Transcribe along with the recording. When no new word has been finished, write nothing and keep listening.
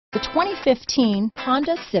The 2015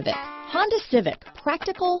 Honda Civic. Honda Civic,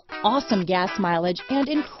 practical, awesome gas mileage, and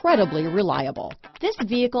incredibly reliable. This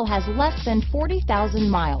vehicle has less than 40,000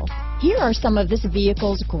 miles. Here are some of this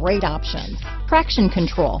vehicle's great options: traction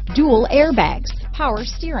control, dual airbags, power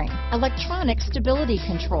steering, electronic stability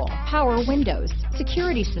control, power windows,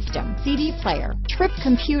 security system, CD player, trip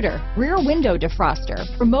computer, rear window defroster,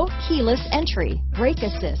 remote keyless entry, brake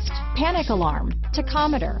assist, panic alarm,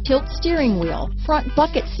 tachometer, tilt steering wheel, front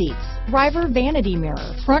bucket seats, driver vanity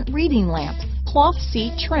mirror, front reading lamps, cloth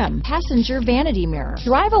seat trim, passenger vanity mirror.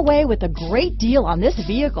 Drive away with a great deal on this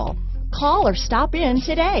vehicle. Call or stop in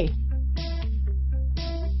today.